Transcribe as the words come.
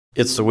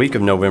It's the week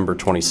of November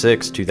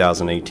 26,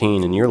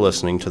 2018, and you're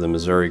listening to the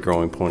Missouri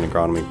GrowingPoint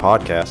Agronomy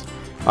podcast.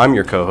 I'm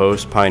your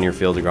co-host, Pioneer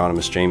Field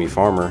Agronomist Jaime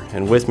Farmer,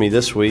 and with me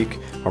this week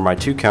are my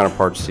two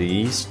counterparts to the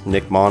east,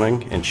 Nick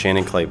Monnig and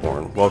Shannon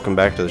Claborn. Welcome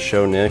back to the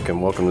show, Nick, and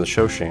welcome to the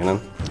show,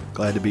 Shannon.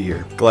 Glad to be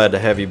here. Glad to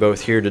have you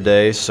both here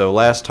today. So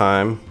last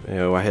time,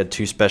 I had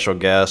two special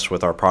guests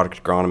with our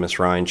product agronomist,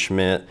 Ryan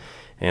Schmidt,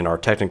 and our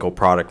technical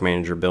product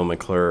manager, Bill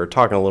McClure,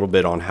 talking a little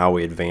bit on how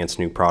we advance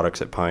new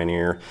products at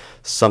Pioneer,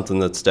 something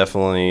that's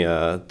definitely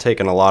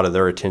taken a lot of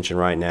their attention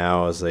right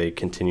now as they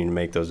continue to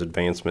make those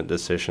advancement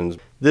decisions.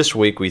 This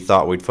week, we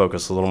thought we'd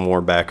focus a little more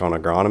back on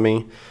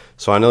agronomy.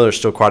 So I know there's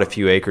still quite a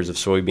few acres of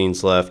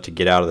soybeans left to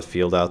get out of the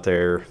field out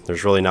there.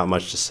 There's really not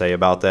much to say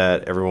about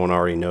that. Everyone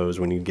already knows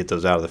when you get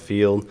those out of the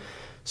field.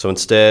 So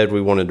instead,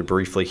 we wanted to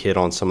briefly hit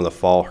on some of the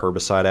fall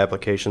herbicide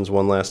applications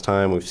one last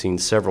time. We've seen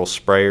several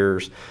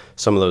sprayers,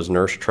 some of those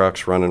nurse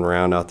trucks running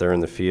around out there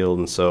in the field.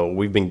 And so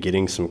we've been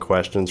getting some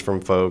questions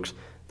from folks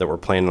that were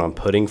planning on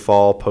putting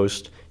fall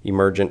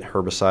post-emergent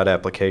herbicide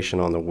application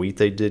on the wheat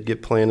they did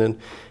get planted.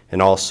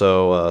 And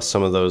also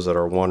some of those that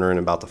are wondering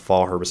about the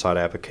fall herbicide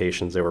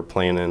applications they were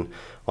planning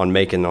on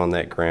making on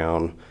that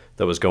ground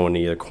that was going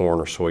to either corn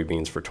or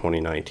soybeans for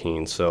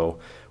 2019. So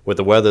with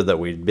the weather that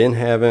we've been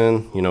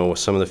having, with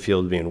some of the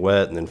fields being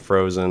wet and then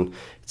frozen,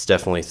 it's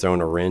definitely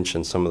thrown a wrench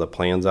in some of the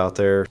plans out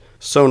there.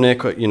 So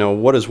Nick,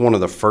 what is one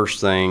of the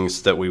first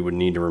things that we would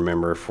need to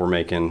remember if we're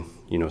making,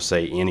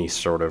 say any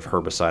sort of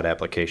herbicide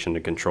application to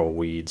control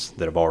weeds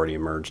that have already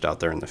emerged out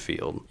there in the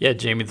field? Yeah,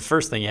 Jamie, the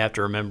first thing you have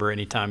to remember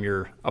anytime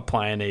you're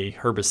applying a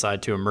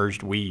herbicide to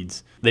emerged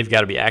weeds, they've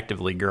got to be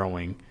actively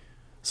growing.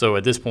 So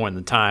at this point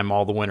in time,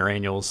 all the winter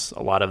annuals,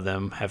 a lot of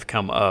them have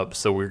come up,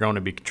 so we're going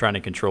to be trying to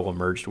control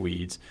emerged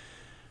weeds.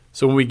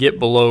 So when we get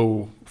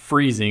below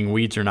freezing,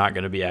 weeds are not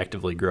going to be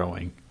actively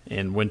growing.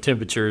 And when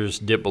temperatures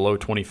dip below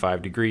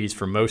 25 degrees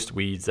for most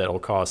weeds, that'll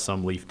cause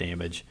some leaf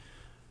damage.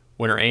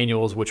 Winter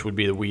annuals, which would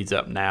be the weeds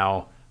up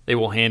now, they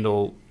will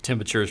handle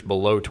temperatures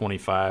below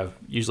 25,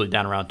 usually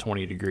down around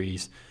 20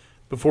 degrees,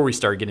 before we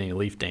start getting any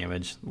leaf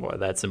damage. Why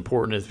that's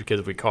important is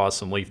because if we cause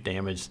some leaf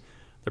damage,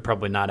 they're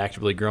probably not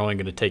actively growing,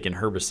 going to take in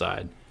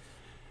herbicide.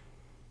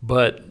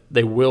 But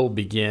they will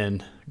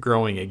begin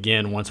growing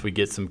again once we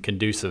get some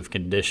conducive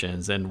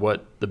conditions. And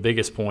what the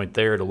biggest point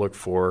there to look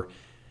for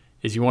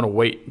is you want to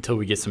wait until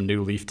we get some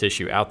new leaf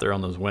tissue out there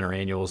on those winter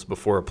annuals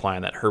before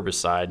applying that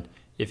herbicide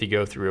if you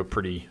go through a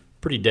pretty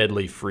dead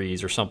leaf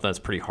freeze or something that's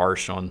pretty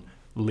harsh on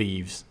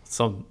leaves.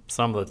 Some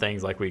of the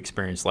things like we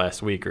experienced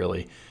last week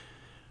really.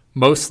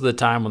 Most of the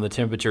time when the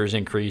temperatures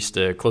increase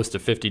to close to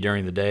 50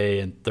 during the day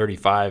and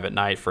 35 at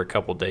night for a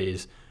couple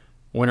days,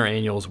 winter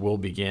annuals will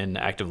begin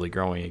actively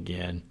growing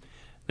again.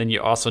 Then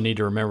you also need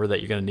to remember that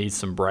you're going to need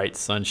some bright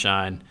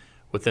sunshine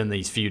within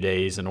these few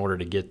days in order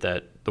to get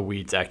the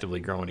weeds actively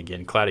growing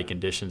again. Cloudy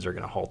conditions are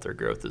going to halt their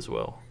growth as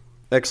well.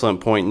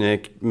 Excellent point,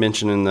 Nick.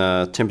 Mentioning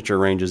the temperature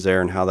ranges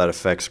there and how that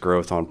affects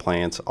growth on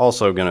plants.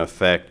 Also going to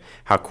affect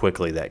how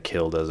quickly that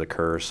kill does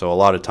occur. So a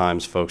lot of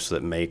times folks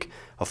that make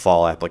a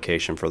fall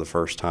application for the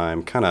first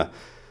time kind of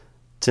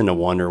tend to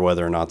wonder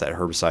whether or not that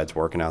herbicide's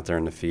working out there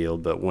in the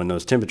field. But when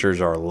those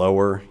temperatures are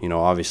lower,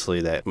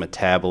 obviously that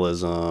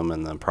metabolism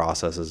and the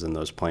processes in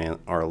those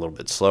plants are a little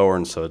bit slower,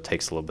 and so it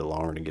takes a little bit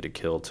longer to get a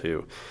kill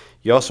too.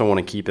 You also want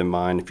to keep in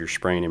mind if you're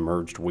spraying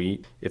emerged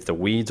wheat, if the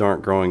weeds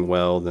aren't growing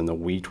well, then the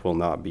wheat will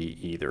not be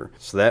either.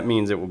 So that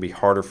means it will be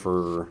harder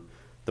for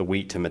the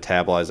wheat to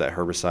metabolize that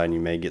herbicide, and you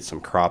may get some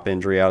crop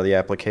injury out of the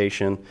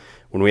application.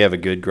 When we have a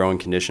good growing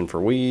condition for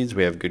weeds,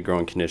 we have good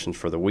growing conditions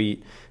for the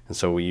wheat, and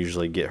so we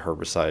usually get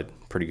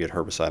pretty good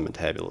herbicide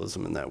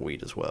metabolism in that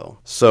wheat as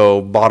well.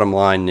 So bottom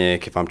line,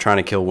 Nick, if I'm trying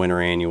to kill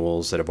winter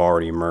annuals that have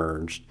already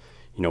emerged,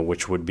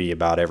 which would be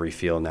about every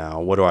field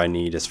now, what do I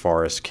need as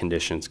far as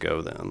conditions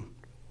go then?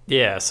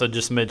 Yeah, so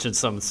just mention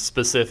some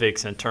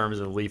specifics in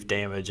terms of leaf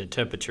damage and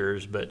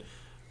temperatures, but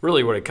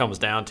really what it comes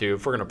down to,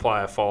 if we're going to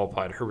apply a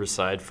fall-applied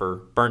herbicide for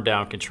burn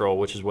down control,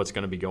 which is what's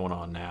going to be going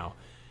on now,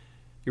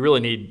 you really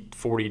need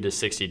 40 to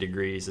 60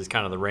 degrees is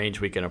kind of the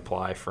range we can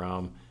apply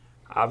from.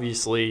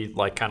 Obviously,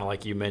 kind of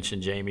like you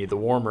mentioned, Jamie, the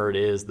warmer it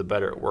is, the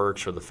better it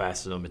works or the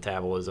faster the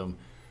metabolism.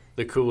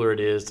 The cooler it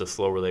is, the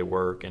slower they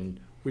work,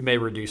 and we may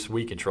reduce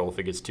weed control if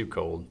it gets too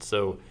cold.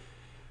 So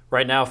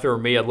right now, if it were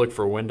me, I'd look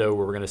for a window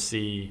where we're going to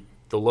see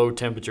the low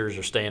temperatures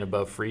are staying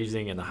above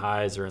freezing and the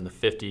highs are in the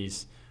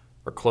 50s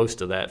or close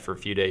to that for a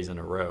few days in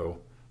a row.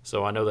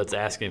 So I know that's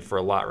asking for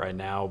a lot right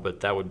now, but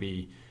that would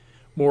be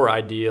more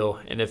ideal.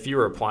 And if you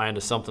were applying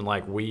to something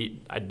like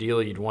wheat,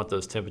 ideally you'd want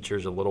those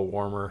temperatures a little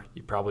warmer.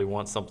 You probably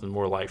want something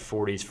more like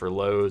 40s for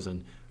lows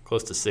and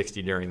close to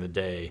 60 during the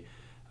day.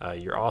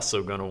 You're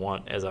also going to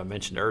want, as I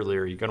mentioned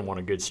earlier, you're going to want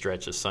a good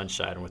stretch of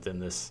sunshine within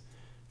this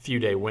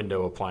few-day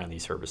window applying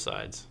these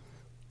herbicides.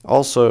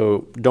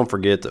 Also, don't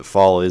forget that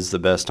fall is the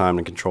best time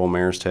to control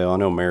mare's tail. I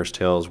know mare's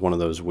tail is one of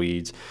those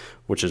weeds,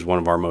 which is one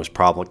of our most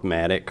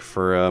problematic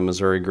for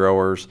Missouri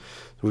growers.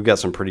 We've got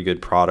some pretty good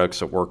products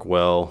that work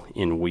well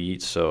in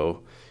wheat,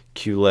 so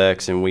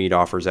Culex and Weed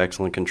offers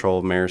excellent control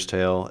of mare's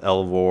tail.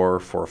 Elevore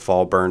for a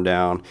fall burn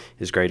down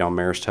is great on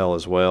mare's tail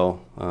as well.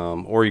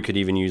 Or you could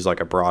even use like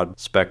a broad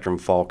spectrum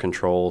fall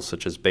control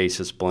such as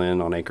Basis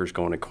Blend on acres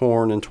going to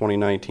corn in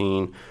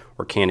 2019,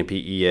 or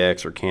Canopy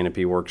EX or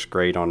Canopy works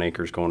great on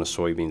acres going to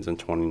soybeans in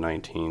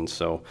 2019.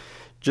 So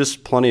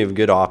just plenty of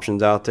good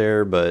options out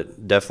there,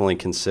 but definitely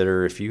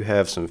consider if you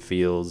have some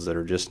fields that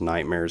are just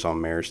nightmares on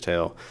mare's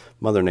tail.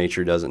 Mother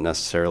Nature doesn't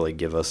necessarily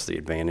give us the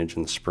advantage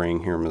in the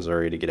spring here in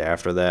Missouri to get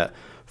after that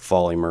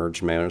fall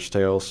emerged mare's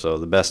tail, so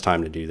the best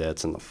time to do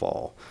that's in the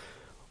fall.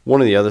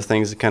 One of the other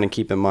things to kind of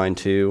keep in mind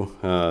too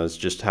is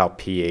just how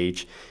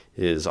pH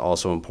is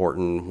also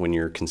important when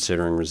you're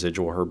considering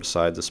residual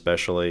herbicides,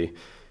 especially.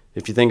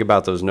 If you think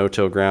about those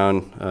no-till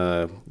ground,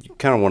 you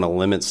kind of want to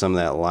limit some of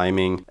that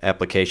liming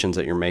applications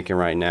that you're making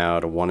right now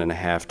to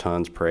 1.5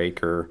 tons per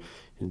acre,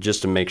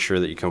 just to make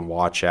sure that you can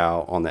watch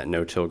out on that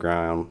no-till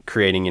ground,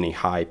 creating any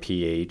high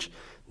pH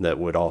that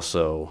would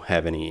also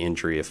have any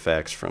injury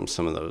effects from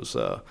some of those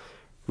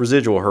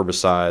residual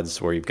herbicides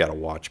where you've got to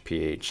watch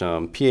pH.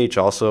 pH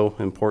also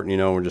important,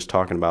 we're just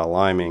talking about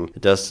liming.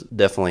 It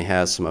definitely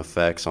has some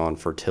effects on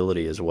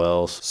fertility as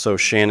well. So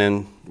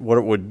Shannon,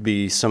 what would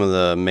be some of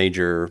the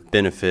major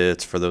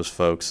benefits for those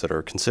folks that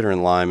are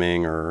considering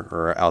liming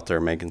or out there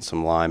making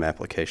some lime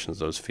applications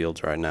those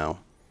fields right now?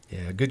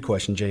 Yeah, good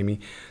question, Jamie.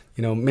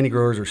 Many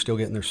growers are still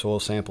getting their soil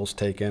samples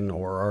taken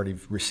or already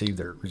received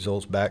their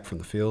results back from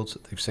the fields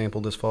that they've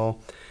sampled this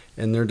fall,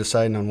 and they're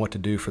deciding on what to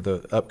do for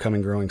the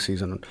upcoming growing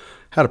season,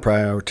 how to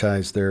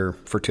prioritize their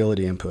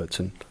fertility inputs.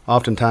 And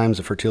oftentimes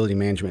the fertility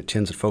management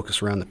tends to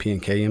focus around the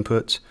P&K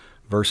inputs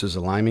versus the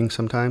liming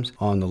sometimes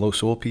on the low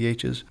soil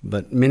pHs,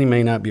 but many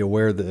may not be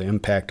aware of the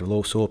impact of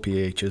low soil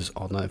pHs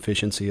on the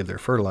efficiency of their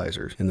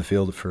fertilizers in the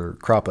field for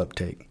crop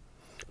uptake.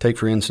 Take,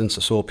 for instance,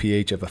 a soil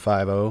pH of a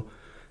 5.0.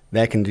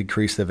 That can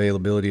decrease the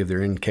availability of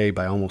their NK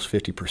by almost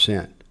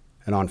 50%.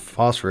 And on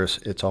phosphorus,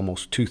 it's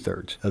almost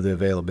 2/3 of the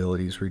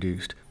availability is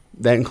reduced.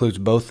 That includes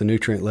both the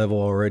nutrient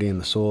level already in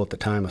the soil at the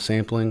time of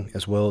sampling,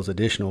 as well as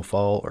additional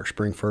fall or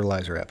spring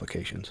fertilizer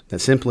applications. That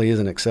simply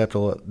isn't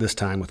acceptable at this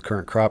time with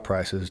current crop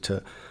prices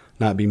to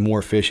not be more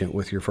efficient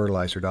with your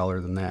fertilizer dollar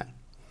than that.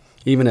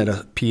 Even at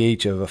a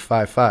pH of a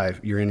 5.5,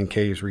 your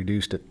NK is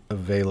reduced at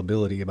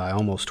availability by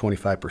almost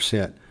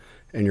 25%,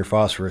 and your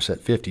phosphorus at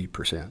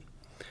 50%.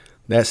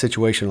 That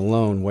situation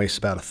alone wastes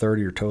about 1/3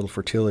 of your total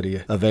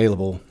fertility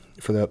available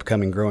for the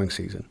upcoming growing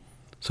season.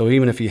 So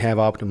even if you have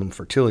optimum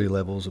fertility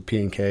levels of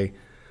P&K,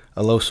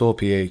 a low soil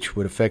pH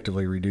would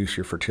effectively reduce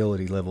your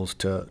fertility levels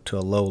to a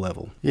low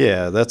level.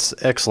 Yeah, that's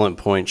excellent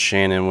point,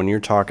 Shannon, when you're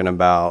talking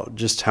about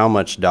just how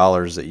much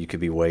dollars that you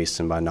could be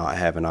wasting by not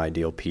having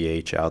ideal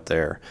pH out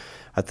there.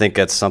 I think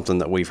that's something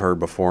that we've heard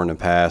before in the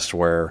past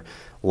where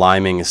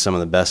liming is some of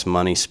the best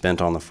money spent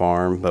on the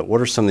farm, but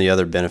what are some of the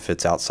other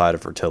benefits outside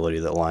of fertility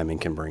that liming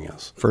can bring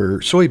us? For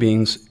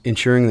soybeans,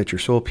 ensuring that your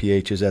soil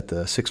pH is at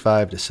the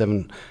 6.5 to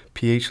 7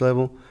 pH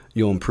level,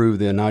 you'll improve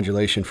the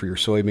inodulation for your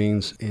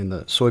soybeans and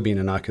the soybean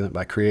inoculant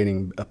by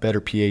creating a better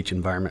pH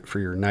environment for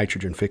your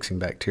nitrogen-fixing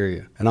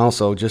bacteria. And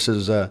also, just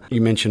as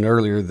you mentioned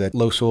earlier, that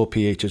low soil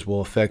pHs will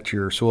affect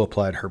your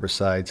soil-applied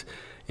herbicides,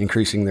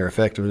 increasing their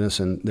effectiveness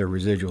and their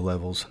residual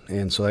levels.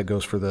 And so that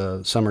goes for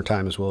the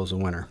summertime as well as the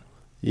winter.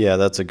 Yeah,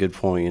 that's a good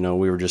point.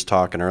 We were just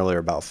talking earlier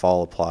about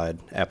fall applied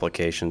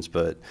applications,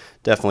 but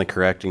definitely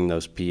correcting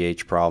those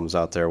pH problems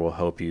out there will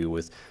help you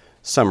with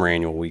summer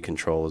annual weed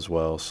control as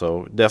well.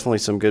 So definitely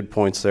some good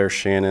points there,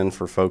 Shannon,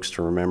 for folks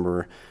to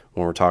remember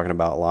when we're talking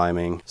about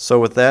liming. So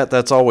with that,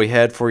 that's all we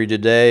had for you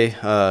today.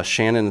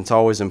 Shannon, it's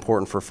always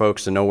important for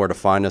folks to know where to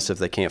find us if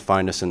they can't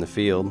find us in the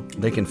field.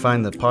 They can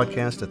find the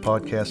podcast at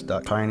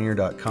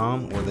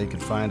podcast.pioneer.com, or they can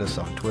find us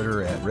on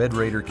Twitter at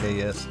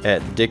RedRaiderKS,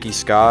 at Dickie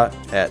Scott,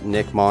 at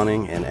Nick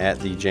Monnig, and at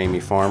the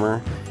Jaime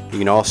Farmer. You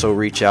can also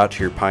reach out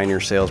to your Pioneer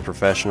sales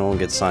professional and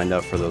get signed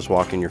up for those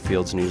Walk in Your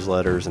Fields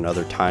newsletters and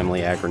other timely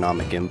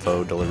agronomic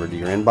info delivered to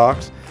your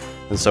inbox.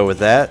 And so with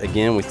that,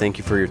 again, we thank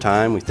you for your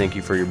time, we thank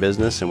you for your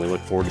business, and we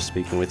look forward to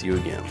speaking with you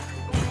again.